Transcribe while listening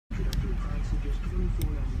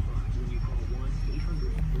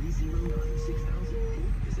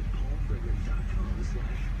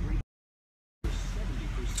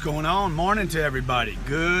What's going on? Morning to everybody.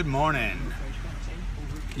 Good morning.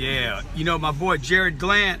 Yeah, you know, my boy Jared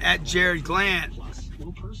Glant at Jared Glant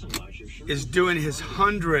is doing his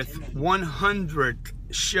 100th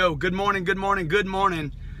show. Good morning, good morning, good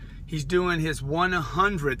morning. He's doing his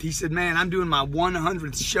 100th. He said, man, I'm doing my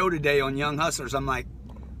 100th show today on Young Hustlers. I'm like,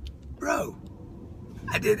 bro,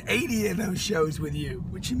 I did 80 of those shows with you.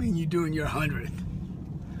 What you mean you doing your 100th?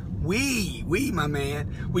 We, my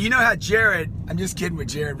man. Well, you know how Jared, I'm just kidding with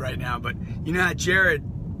Jared right now, but you know how Jared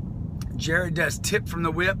does tip from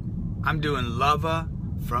the whip? I'm doing lover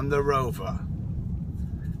from the Rover.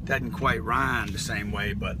 Doesn't quite rhyme the same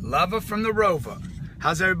way, but lover from the Rover.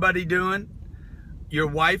 How's everybody doing? Your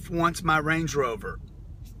wife wants my Range Rover.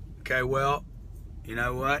 Okay, well, you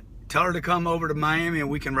know what? Tell her to come over to Miami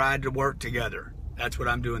and we can ride to work together. That's what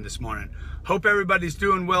I'm doing this morning. Hope everybody's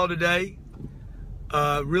doing well today.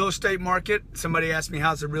 Real estate market. Somebody asked me,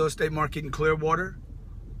 how's the real estate market in Clearwater?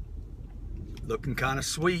 Looking kind of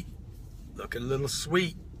sweet. Looking a little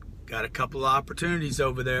sweet. Got a couple of opportunities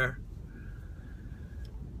over there.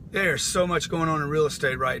 There's so much going on in real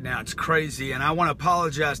estate right now. It's crazy. And I want to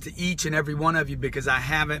apologize to each and every one of you because I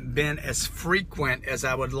haven't been as frequent as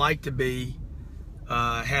I would like to be.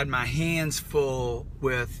 Had my hands full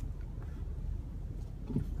with,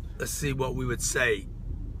 let's see what we would say.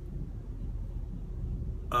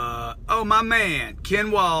 Oh, my man, Ken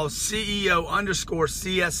Walls,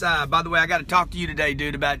 CEO_CSI. By the way, I got to talk to you today,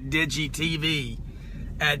 dude, about DigiTV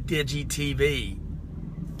at DigiTV.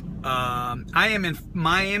 I am in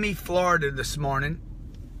Miami, Florida this morning,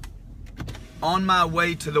 on my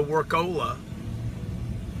way to the Workola,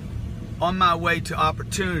 on my way to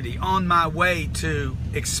opportunity, on my way to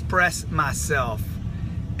express myself.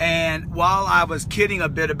 And while I was kidding a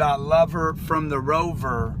bit about lover from the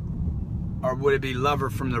Rover, or would it be lover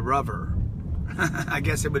from the Rover? I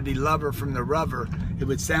guess it would be lover from the Rover. It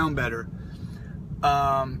would sound better.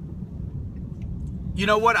 You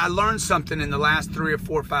know what? I learned something in the last 3 or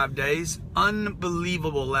 4 or 5 days.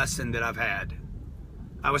 Unbelievable lesson that I've had.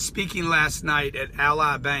 I was speaking last night at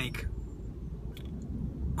Ally Bank.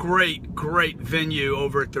 Great venue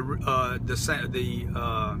over at the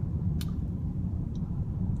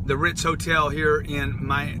Ritz Hotel here in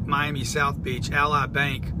Miami South Beach. Ally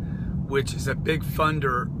Bank, which is a big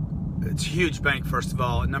funder. It's a huge bank, first of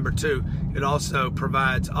all. And number two, it also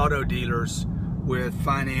provides auto dealers with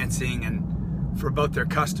financing and for both their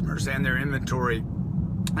customers and their inventory.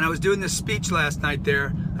 And I was doing this speech last night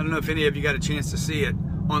there. I don't know if any of you got a chance to see it,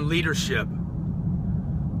 on leadership.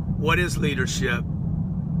 What is leadership?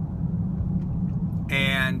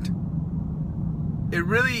 And it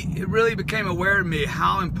really became aware of me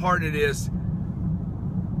how important it is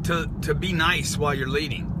to be nice while you're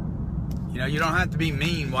leading. You know, you don't have to be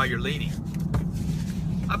mean while you're leading.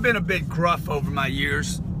 I've been a bit gruff over my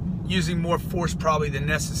years, using more force probably than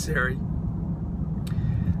necessary.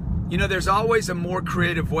 You know, there's always a more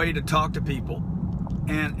creative way to talk to people.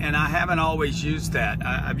 And I haven't always used that.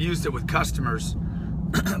 I've used it with customers,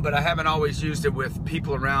 but I haven't always used it with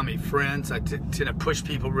people around me, friends. I tend to push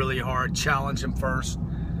people really hard, challenge them first.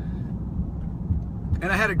 And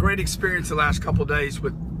I had a great experience the last couple days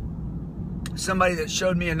with somebody that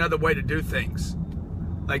showed me another way to do things.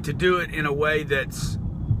 Like to do it in a way that's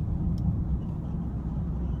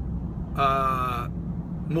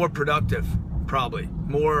more productive, probably.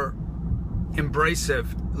 More embracive,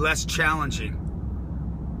 less challenging.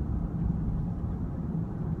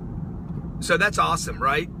 So that's awesome,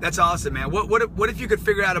 right? That's awesome, man. What if you could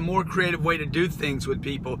figure out a more creative way to do things with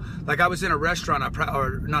people? Like I was in a restaurant,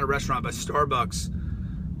 or not a restaurant, but Starbucks,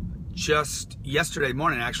 just yesterday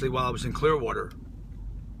morning, actually, while I was in Clearwater.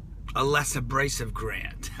 A less abrasive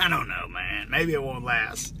Grant. I don't know, man. Maybe it won't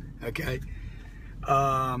last, okay?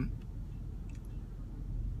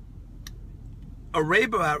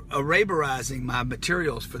 Araberizing my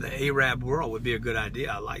materials for the Arab world would be a good idea.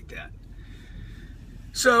 I like that.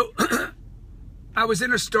 So I was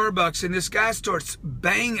in a Starbucks and this guy starts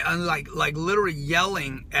banging, like literally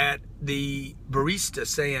yelling at the barista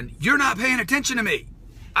saying, "You're not paying attention to me.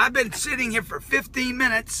 I've been sitting here for 15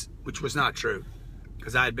 minutes, which was not true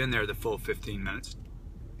because I had been there the full 15 minutes,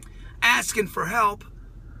 asking for help.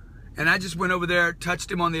 And I just went over there, touched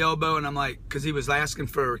him on the elbow, and I'm like, because he was asking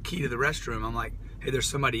for a key to the restroom. I'm like, hey, there's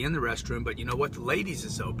somebody in the restroom, but you know what? The ladies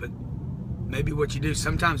is open. Maybe what you do,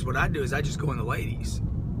 sometimes what I do is I just go in the ladies.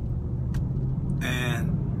 And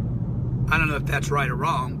I don't know if that's right or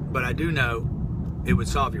wrong, but I do know it would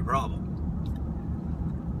solve your problem.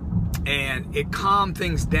 And it calmed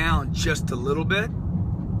things down just a little bit.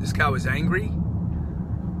 This guy was angry.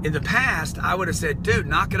 In the past, I would have said, dude,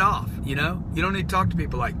 knock it off, you know? You don't need to talk to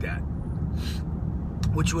people like that.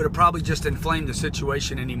 which would have probably just inflamed the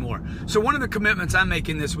situation anymore. So one of the commitments I'm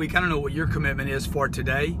making this week, I don't know what your commitment is for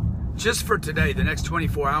today, just for today, the next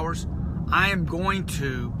 24 hours, I am going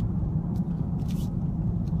to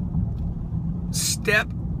step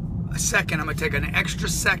a second. I'm going to take an extra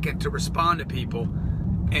second to respond to people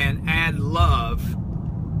and add love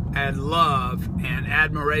and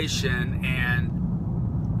admiration and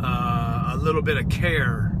a little bit of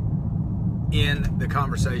care in the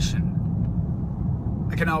conversation.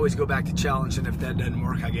 I can always go back to challenging if that doesn't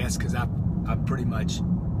work, I guess, because I've pretty much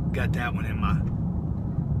got that one in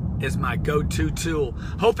my go-to tool.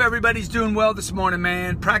 Hope everybody's doing well this morning,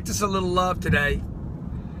 man. Practice a little love today.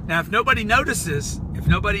 Now, if nobody notices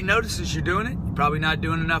you're doing it, you're probably not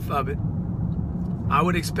doing enough of it. I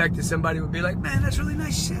would expect that somebody would be like, man, that's really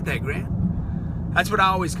nice you said that, Grant. That's what I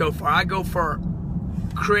always go for. I go for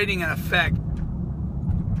creating an effect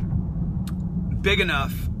big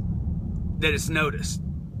enough that it's noticed.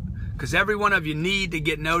 Because every one of you need to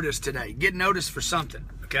get noticed today. Get noticed for something,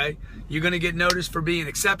 okay? You're going to get noticed for being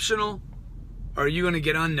exceptional, or are you going to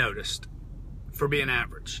get unnoticed for being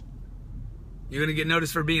average? You're going to get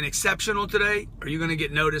noticed for being exceptional today, or you're going to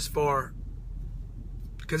get noticed for...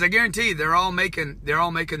 Because I guarantee you, they're all making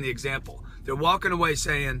the example. They're walking away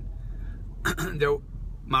saying,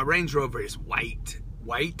 my Range Rover is white.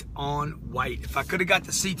 White on white. If I could have got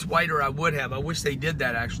the seats whiter, I would have. I wish they did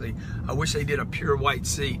that, actually. I wish they did a pure white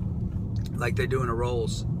seat like they do in the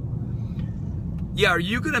Rolls. Yeah, are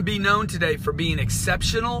you going to be known today for being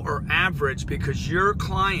exceptional or average because your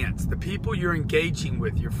clients, the people you're engaging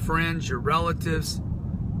with, your friends, your relatives,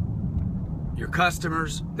 your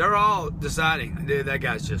customers, they're all deciding, dude, that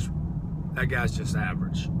guy's just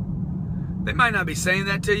average. They might not be saying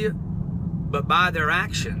that to you, but by their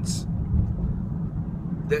actions,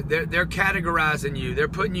 they're categorizing you. They're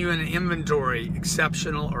putting you in an inventory,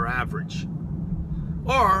 exceptional or average,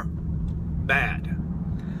 or bad.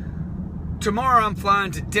 Tomorrow I'm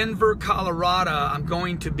flying to Denver, Colorado. I'm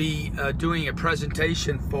going to be doing a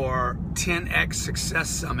presentation for 10X Success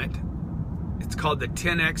Summit. It's called the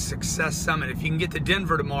 10X Success Summit. If you can get to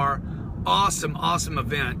Denver tomorrow, awesome, awesome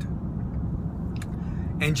event.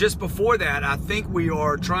 And just before that, I think we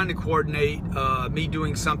are trying to coordinate me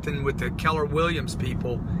doing something with the Keller Williams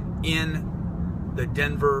people in the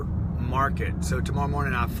Denver market. So tomorrow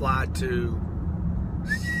morning I fly to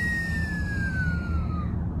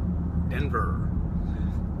Denver.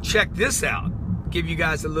 Check this out. Give you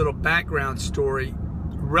guys a little background story.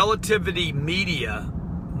 Relativity Media,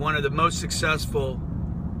 one of the most successful,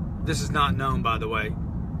 this is not known by the way,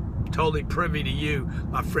 totally privy to you,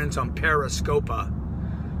 my friends on Periscope.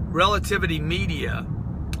 Relativity Media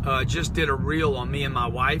just did a reel on me and my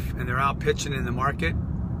wife, and they're out pitching in the market.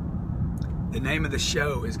 The name of the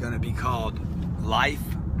show is going to be called Life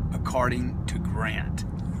According to Grant.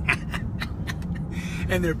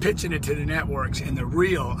 And they're pitching it to the networks, and the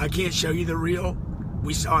reel, I can't show you the reel.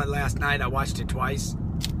 We saw it last night. I watched it twice.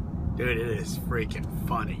 Dude, it is freaking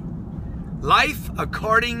funny. Life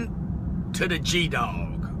according to the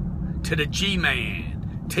G-Dog, to the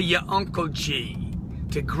G-Man, to your Uncle G,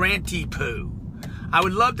 to Granty Poo. I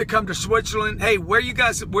would love to come to Switzerland. Hey, where are you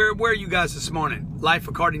guys this morning? Life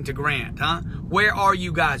according to Grant, huh? Where are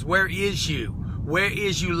you guys? Where is you? Where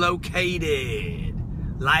is you located?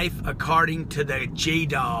 Life according to the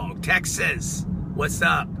G-Dog. Texas, what's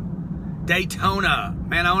up? Daytona,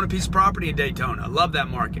 man, I own a piece of property in Daytona. I love that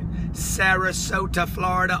market. Sarasota,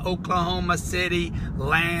 Florida, Oklahoma City,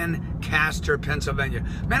 Lancaster, Pennsylvania.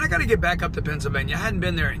 Man, I got to get back up to Pennsylvania. I hadn't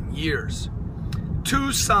been there in years.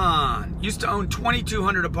 Tucson, used to own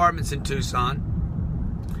 2,200 apartments in Tucson.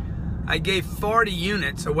 I gave 40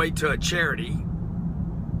 units away to a charity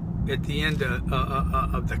at the end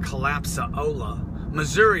of the collapse of Ola.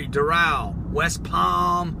 Missouri, Doral, West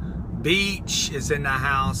Palm Beach is in the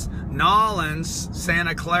house. Nolens,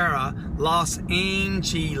 Santa Clara, Los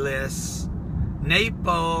Angeles,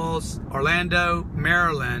 Naples, Orlando,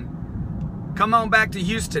 Maryland. Come on back to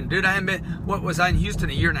Houston. Dude, I haven't been, was I in Houston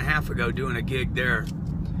a year and a half ago doing a gig there.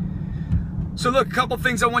 So look, a couple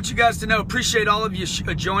things I want you guys to know. Appreciate all of you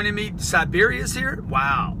joining me. Siberia's here.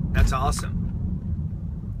 Wow, that's awesome.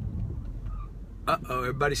 Uh-oh,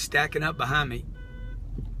 everybody's stacking up behind me.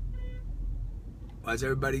 Why is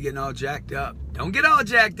everybody getting all jacked up? Don't get all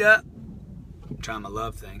jacked up. I'm trying my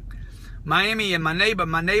love thing. Miami and my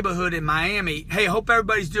neighborhood in Miami. Hey, I hope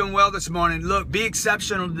everybody's doing well this morning. Look, be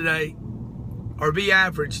exceptional today or be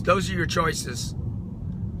average. Those are your choices.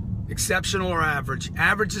 Exceptional or average.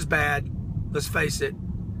 Average is bad. Let's face it.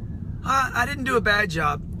 I didn't do a bad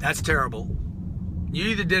job. That's terrible. You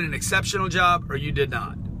either did an exceptional job or you did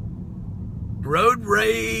not. Road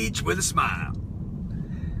rage with a smile.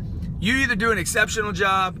 You either do an exceptional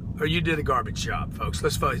job or you did a garbage job, folks.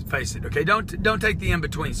 Let's face it, okay? Don't take the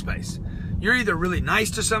in-between space. You're either really nice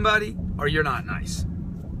to somebody or you're not nice.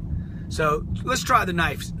 So let's try the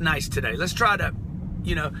nice today. Let's try to,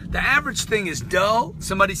 you know, the average thing is dull.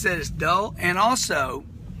 Somebody said it's dull. And also,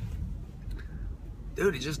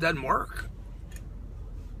 dude, it just doesn't work.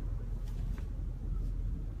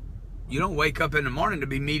 You don't wake up in the morning to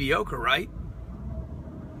be mediocre, right?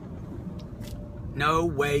 No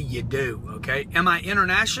way you do, okay? Am I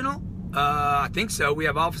international? I think so. We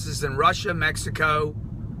have offices in Russia, Mexico.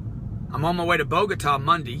 I'm on my way to Bogota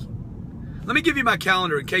Monday. Let me give you my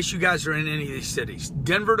calendar in case you guys are in any of these cities.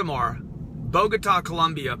 Denver tomorrow, Bogota,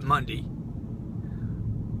 Colombia Monday,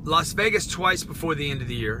 Las Vegas twice before the end of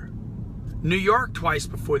the year, New York twice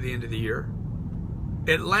before the end of the year,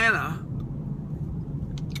 Atlanta.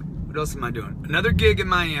 What else am I doing? Another gig in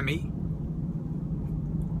Miami.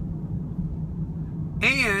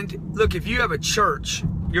 And look, if you have a church,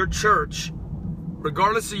 your church,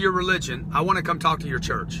 regardless of your religion, I want to come talk to your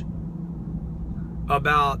church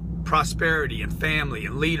about prosperity and family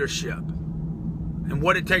and leadership and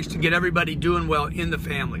what it takes to get everybody doing well in the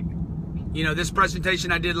family. You know, this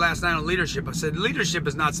presentation I did last night on leadership, I said leadership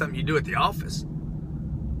is not something you do at the office.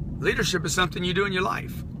 Leadership is something you do in your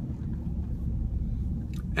life.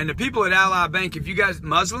 And the people at Ally Bank, if you guys,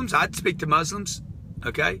 Muslims, I'd speak to Muslims,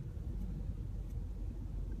 okay?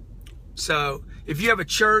 So if you have a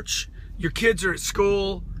church, your kids are at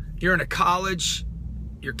school, you're in a college,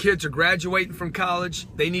 your kids are graduating from college,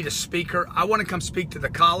 they need a speaker. I want to come speak to the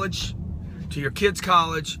college, to your kids'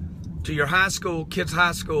 college, to your high school, kids'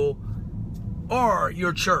 high school, or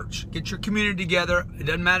your church. Get your community together. It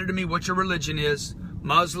doesn't matter to me what your religion is,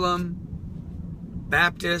 Muslim,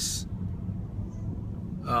 Baptist,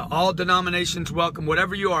 all denominations welcome.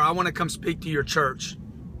 Whatever you are, I want to come speak to your church.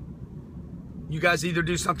 You guys either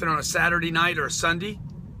do something on a Saturday night or a Sunday.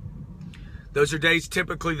 Those are days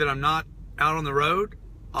typically that I'm not out on the road.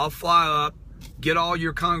 I'll fly up, get all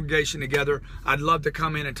your congregation together. I'd love to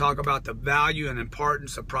come in and talk about the value and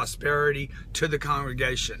importance of prosperity to the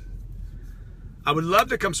congregation. I would love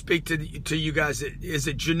to come speak to you guys. Is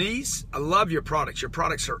it Janice? I love your products. Your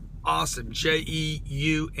products are awesome. Jeunesse,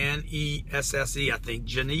 I think.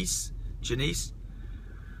 Janice.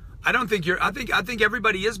 I think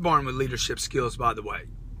everybody is born with leadership skills, by the way.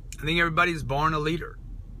 I think everybody is born a leader,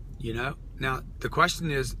 you know? Now, the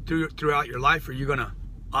question is, throughout your life, are you going to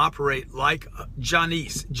operate like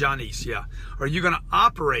Janice, yeah. Are you going to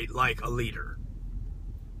operate like a leader?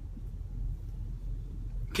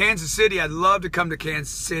 Kansas City, I'd love to come to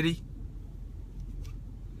Kansas City.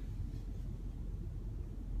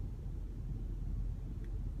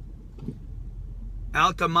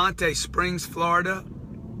 Altamonte Springs, Florida.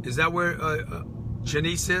 Is that where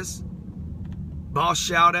Janice is? Boss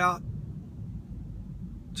shout out.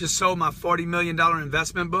 Just sold my $40 million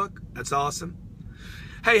investment book. That's awesome.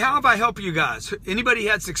 Hey, how have I helped you guys? Anybody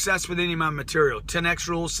had success with any of my material? 10X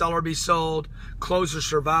Rule, Sell or Be Sold, Closer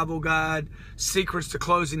Survival Guide, Secrets to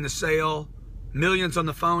Closing the Sale,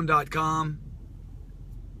 MillionsOnThePhone.com.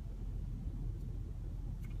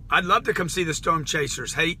 I'd love to come see the Storm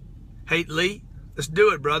Chasers. Hate Lee. Let's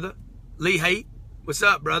do it, brother. Lee Hate. What's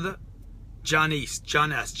up, brother? John S.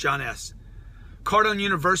 Cardone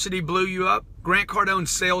University blew you up. Grant Cardone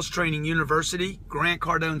Sales Training University.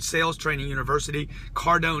 Cardone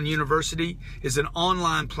University is an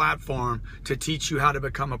online platform to teach you how to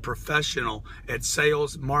become a professional at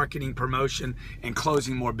sales, marketing, promotion, and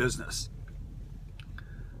closing more business.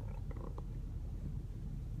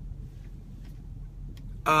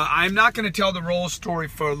 I'm not going to tell the Rolls story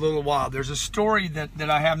for a little while. There's a story that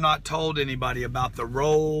I have not told anybody about the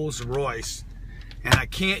Rolls Royce, and I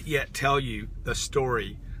can't yet tell you the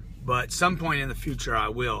story, but some point in the future I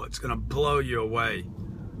will. It's going to blow you away.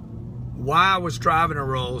 Why I was driving a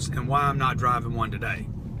Rolls and why I'm not driving one today.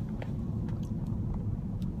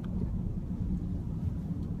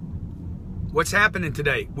 What's happening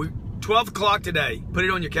today? 12 o'clock today, put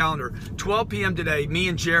it on your calendar, 12 p.m. today, me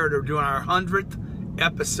and Jared are doing our 100th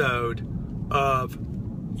episode of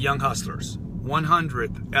Young Hustlers.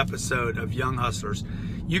 100th episode of Young Hustlers.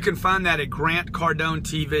 You can find that at Grant Cardone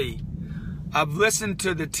TV. I've listened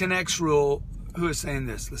to the 10X Rule. Who is saying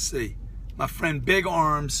this? Let's see. My friend Big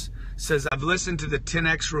Arms says I've listened to the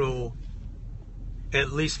 10X Rule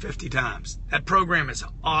at least 50 times. That program is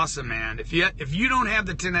awesome, man. If you don't have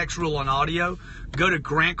the 10X Rule on audio, go to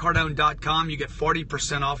grantcardone.com. You get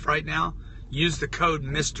 40% off right now. Use the code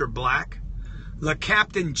Mr. Black. Le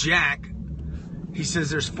Captain Jack, he says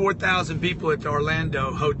there's 4,000 people at the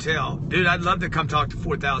Orlando hotel. Dude, I'd love to come talk to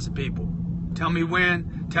 4,000 people. Tell me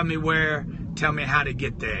when, tell me where, tell me how to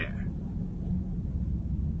get there.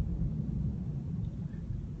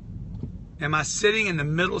 Am I sitting in the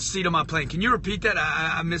middle seat of my plane? Can you repeat that?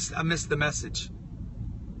 I missed the message.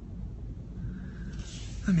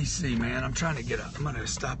 Let me see, man. I'm trying to get I'm going to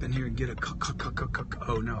stop in here and get a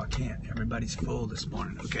oh, no, I can't. Everybody's full this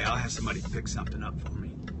morning. Okay, I'll have somebody pick something up for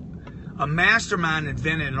me. A mastermind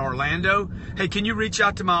event in Orlando. Hey, can you reach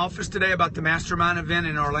out to my office today about the mastermind event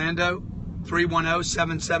in Orlando?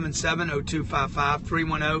 310-777-0255.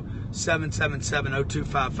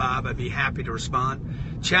 310-777-0255. I'd be happy to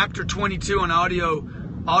respond. Chapter 22 on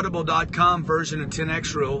audible.com version of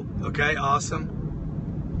 10X rule. Okay, awesome.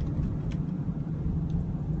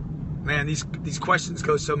 Man, these questions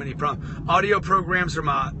go so many problems. Audio programs are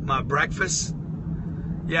my breakfast.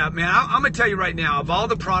 Yeah, man, I'm going to tell you right now, of all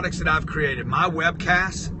the products that I've created, my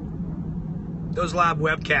webcasts, those live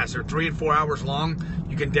webcasts are 3 and 4 hours long.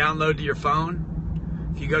 You can download to your phone.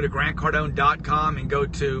 If you go to grantcardone.com and go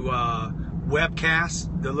to webcasts,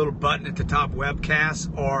 the little button at the top, webcasts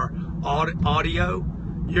or audio,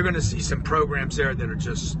 you're going to see some programs there that are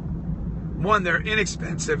just, one, they're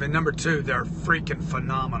inexpensive, and number two, they're freaking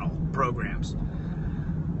phenomenal programs.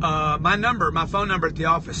 My phone number at the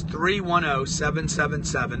office,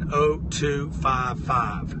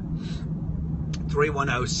 310-777-0255.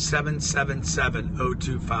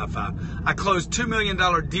 310-777-0255. I closed $2 million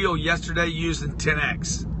deal yesterday using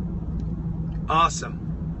 10X.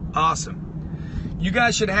 Awesome. Awesome. You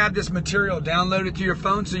guys should have this material downloaded to your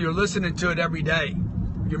phone so you're listening to it every day.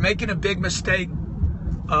 You're making a big mistake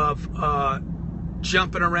of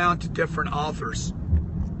jumping around to different authors.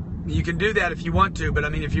 You can do that if you want to, but I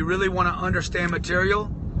mean, if you really want to understand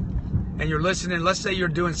material and you're listening, let's say you're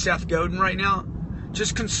doing Seth Godin right now,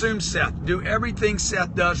 just consume Seth. Do everything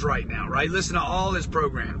Seth does right now, right? Listen to all his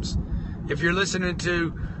programs. If you're listening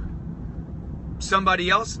to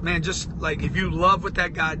somebody else, man, just like if you love what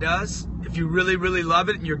that guy does, if you really, really love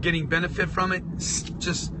it and you're getting benefit from it,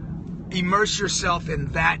 just immerse yourself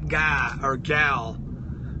in that guy or gal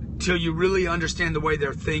till you really understand the way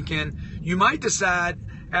they're thinking. You might decide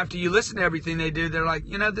after you listen to everything they do, they're like,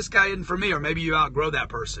 you know, this guy isn't for me, or maybe you outgrow that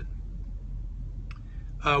person.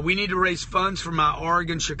 We need to raise funds for my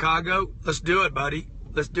Oregon, Chicago. Let's do it, buddy.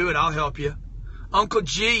 Let's do it. I'll help you. Uncle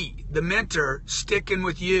G, the mentor, sticking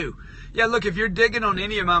with you. Yeah, look, if you're digging on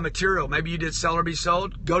any of my material, maybe you did Sell or Be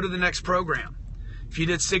Sold, go to the next program. If you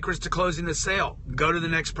did Secrets to Closing the Sale, go to the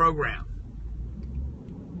next program.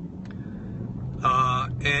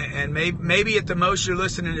 And maybe at the most you're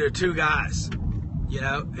listening to 2 guys, you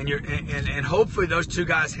know, and hopefully those 2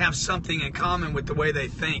 guys have something in common with the way they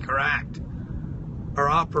think or act or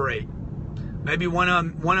operate. Maybe one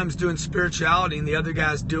of them's doing spirituality and the other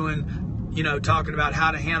guy's doing, you know, talking about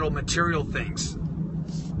how to handle material things.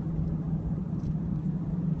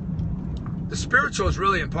 The spiritual is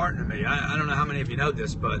really important to me. I don't know how many of you know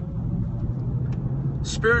this, but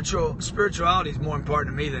spirituality is more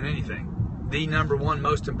important to me than anything. The number one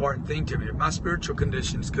most important thing to me. If my spiritual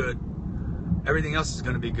condition is good, everything else is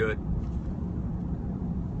going to be good.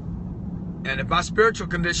 And if my spiritual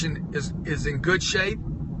condition is in good shape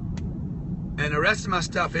and the rest of my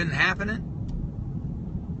stuff isn't happening,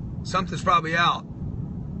 something's probably out.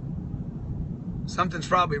 Something's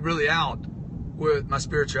probably really out with my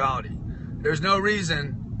spirituality. There's no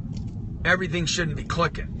reason everything shouldn't be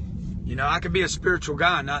clicking. You know, I could be a spiritual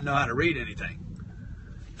guy and not know how to read anything.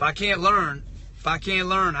 If I can't learn, I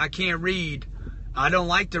can't read, I don't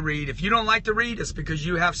like to read. If you don't like to read, it's because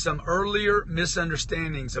you have some earlier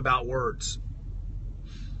misunderstandings about words.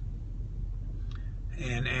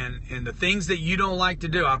 And the things that you don't like to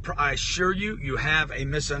do, I assure you, you have a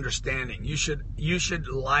misunderstanding. You should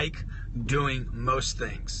like doing most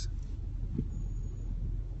things.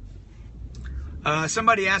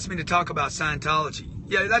 Somebody asked me to talk about Scientology.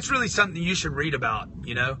 Yeah, that's really something you should read about,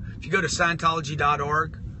 you know. If you go to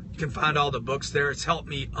Scientology.org, you can find all the books there. It's helped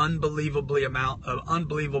me unbelievable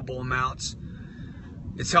amounts.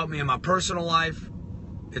 It's helped me in my personal life.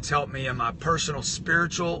 It's helped me in my personal,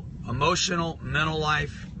 spiritual, emotional, mental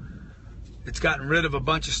life. It's gotten rid of a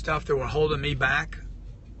bunch of stuff that were holding me back.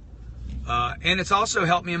 And it's also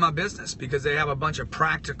helped me in my business because they have a bunch of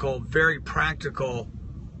practical, very practical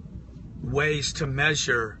ways to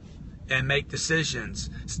measure and make decisions.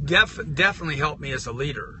 It's definitely helped me as a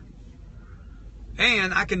leader.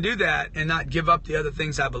 And I can do that and not give up the other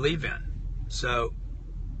things I believe in. So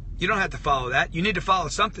you don't have to follow that. You need to follow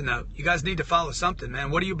something, though. You guys need to follow something,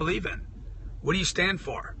 man. What do you believe in? What do you stand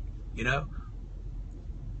for? You know?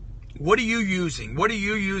 What are you using? What are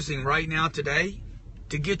you using right now today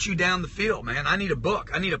to get you down the field, man? I need a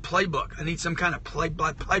book. I need a playbook. I need some kind of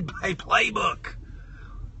playbook.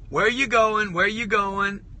 Where are you going? Where are you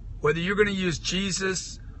going? Whether you're going to use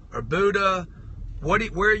Jesus or Buddha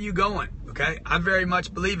Where are you going? Okay, I very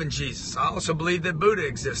much believe in Jesus. I also believe that Buddha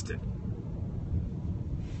existed.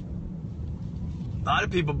 A lot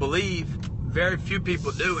of people believe, very few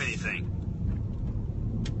people do anything.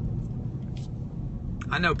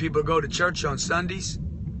 I know people go to church on Sundays,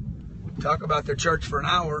 talk about their church for an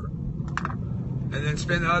hour, and then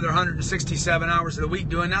spend the other 167 hours of the week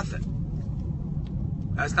doing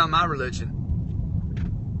nothing. That's not my religion.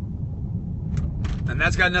 And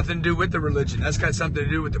that's got nothing to do with the religion. That's got something to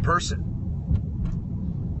do with the person.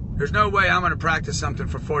 There's no way I'm going to practice something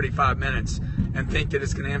for 45 minutes and think that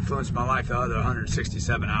it's going to influence my life the other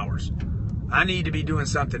 167 hours. I need to be doing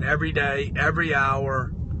something every day, every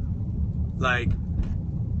hour, like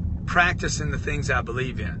practicing the things I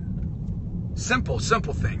believe in. Simple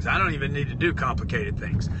things. I don't even need to do complicated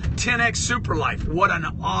things. 10X Super Life. What an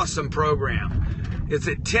awesome program. It's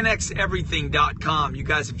at 10xeverything.com. You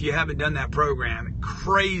guys, if you haven't done that program,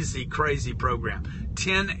 crazy program.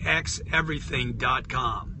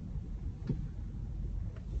 10xeverything.com.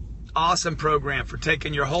 Awesome program for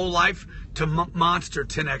taking your whole life to monster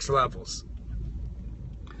 10x levels.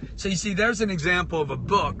 So you see, there's an example of a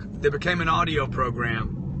book that became an audio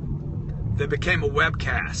program that became a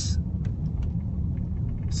webcast.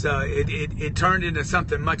 So it turned into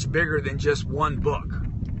something much bigger than just one book.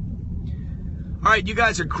 All right, you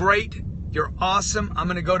guys are great. You're awesome. I'm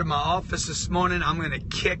going to go to my office this morning. I'm going to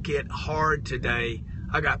kick it hard today.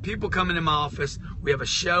 I got people coming in my office. We have a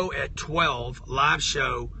show at 12, live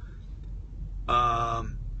show.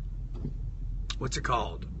 What's it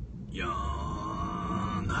called?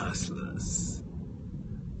 Young Hustlers.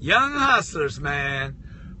 Young Hustlers, man.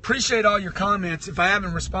 Appreciate all your comments. If I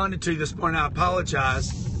haven't responded to you this morning, I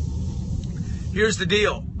apologize. Here's the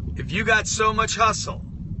deal. If you got so much hustle,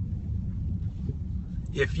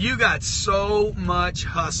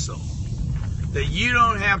 that you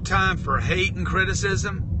don't have time for hate and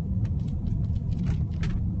criticism,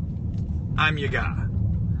 I'm your guy.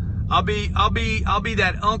 I'll be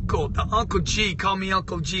that uncle, the Uncle G. Call me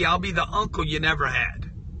Uncle G. I'll be the uncle you never had.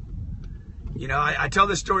 You know, I tell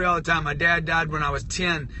this story all the time. My dad died when I was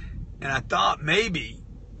 10, and I thought maybe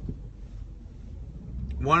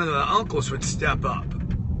one of the uncles would step up,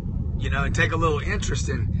 you know, and take a little interest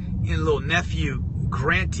in little nephew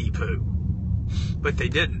Granty Poo. But they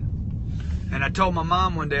didn't. And I told my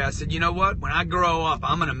mom one day, I said, you know what? When I grow up,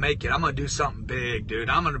 I'm going to make it. I'm going to do something big, dude.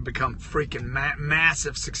 I'm going to become freaking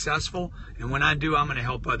massive successful. And when I do, I'm going to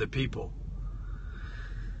help other people.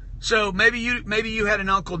 So maybe you had an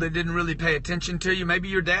uncle that didn't really pay attention to you. Maybe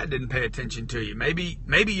your dad didn't pay attention to you. Maybe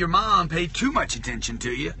your mom paid too much attention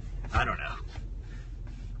to you. I don't know.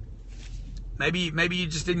 Maybe you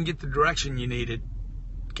just didn't get the direction you needed.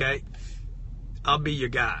 Okay? I'll be your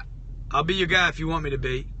guy. I'll be your guy if you want me to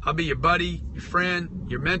be. I'll be your buddy, your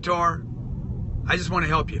friend, your mentor. I just want to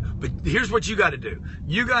help you. But here's what you got to do.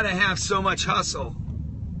 You got to have so much hustle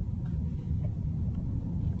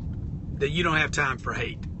that you don't have time for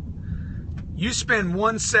hate. You spend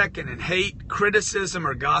 1 second in hate, criticism,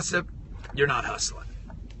 or gossip, you're not hustling.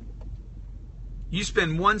 You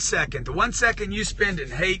spend 1 second. The 1 second you spend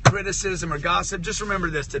in hate, criticism, or gossip, just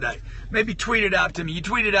remember this today. Maybe tweet it out to me. You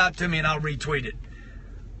tweet it out to me and I'll retweet it.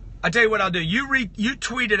 I tell you what I'll do. You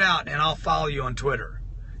tweet it out and I'll follow you on Twitter.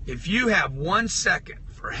 If you have 1 second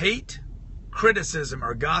for hate, criticism,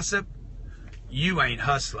 or gossip, you ain't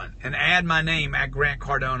hustling. And add my name at Grant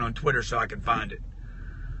Cardone on Twitter so I can find it.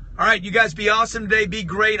 All right, you guys be awesome today. Be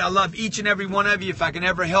great. I love each and every one of you. If I can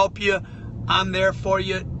ever help you, I'm there for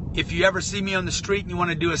you. If you ever see me on the street and you want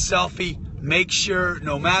to do a selfie, make sure,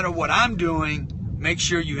 no matter what I'm doing, make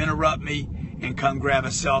sure you interrupt me and come grab a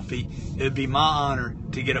selfie. It would be my honor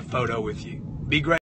to get a photo with you. Be great.